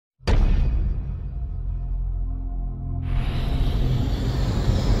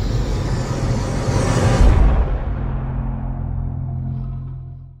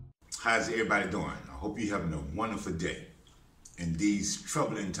How's everybody doing? I hope you're having a wonderful day in these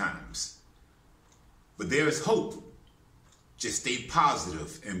troubling times. But there is hope. Just stay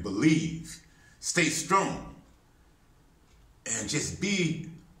positive and believe. Stay strong. And just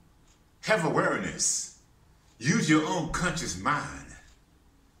have awareness. Use your own conscious mind.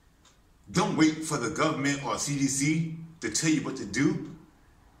 Don't wait for the government or CDC to tell you what to do.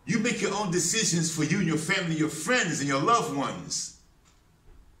 You make your own decisions for you and your family, your friends, and your loved ones.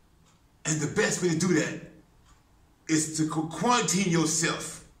 And the best way to do that is to quarantine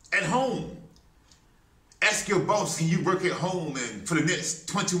yourself at home. Ask your boss, can you work at home and for the next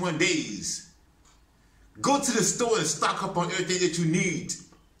 21 days? Go to the store and stock up on everything that you need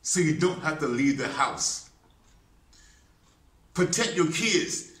so you don't have to leave the house. Protect your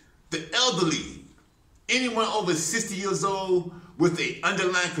kids, the elderly, anyone over 60 years old with an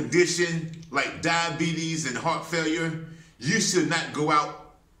underlying condition like diabetes and heart failure. You should not go out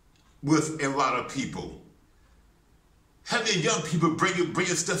with a lot of people. Have your young people bring your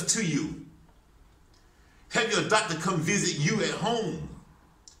stuff to you. Have your doctor come visit you at home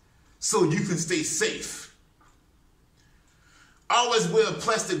so you can stay safe. Always wear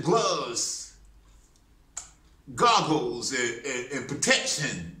plastic gloves, goggles, and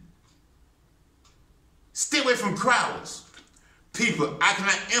protection. Stay away from crowds. People, I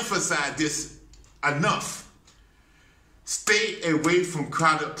cannot emphasize this enough. Stay away from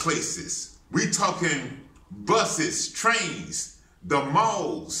crowded places. We talking buses, trains, the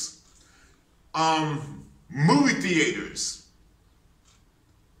malls, movie theaters.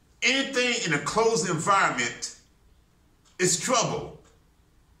 Anything in a closed environment is trouble.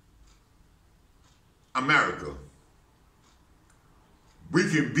 America, we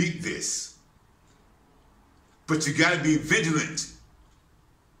can beat this. But you gotta be vigilant.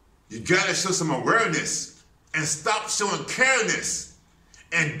 You gotta show some awareness. And stop showing carelessness.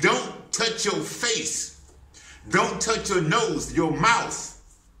 And don't touch your face. Don't touch your nose, your mouth.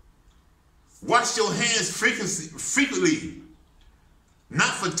 Wash your hands frequently. Not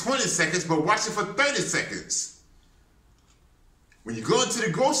for 20 seconds, but wash it for 30 seconds. When you go into the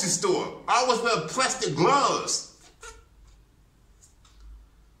grocery store, always wear plastic gloves.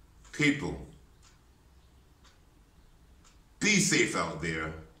 People, be safe out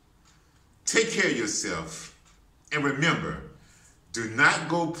there. Take care of yourself. And remember, do not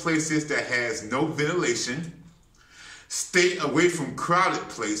go places that has no ventilation. Stay away from crowded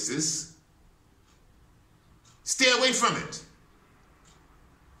places. Stay away from it.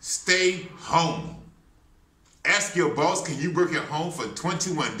 Stay home. Ask your boss, can you work at home for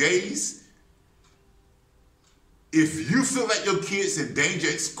 21 days? If you feel like your kids in danger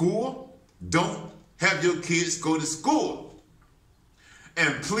at school, don't have your kids go to school.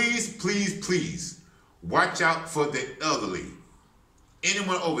 And please, please, please, watch out for the elderly.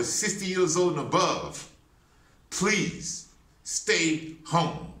 Anyone over 60 years old and above, please stay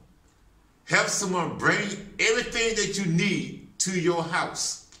home. Have someone bring everything that you need to your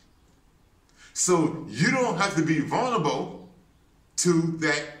house so you don't have to be vulnerable to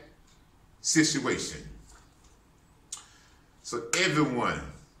that situation. So everyone,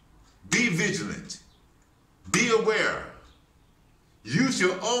 be vigilant, be aware. Use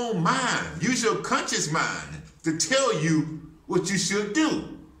your own mind, use your conscious mind to tell you what you should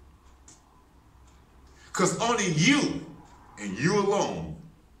do. Because only you and you alone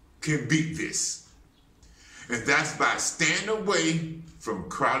can beat this. And that's by staying away from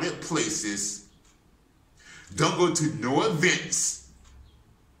crowded places. Don't go to no events.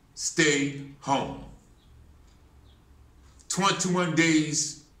 Stay home. 21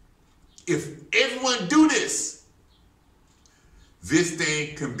 days. If everyone do this, this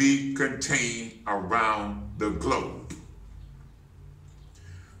thing can be contained around the globe.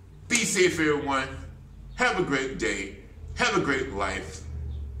 Be safe, everyone. Have a great day. Have a great life.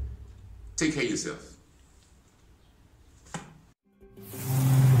 Take care of yourself.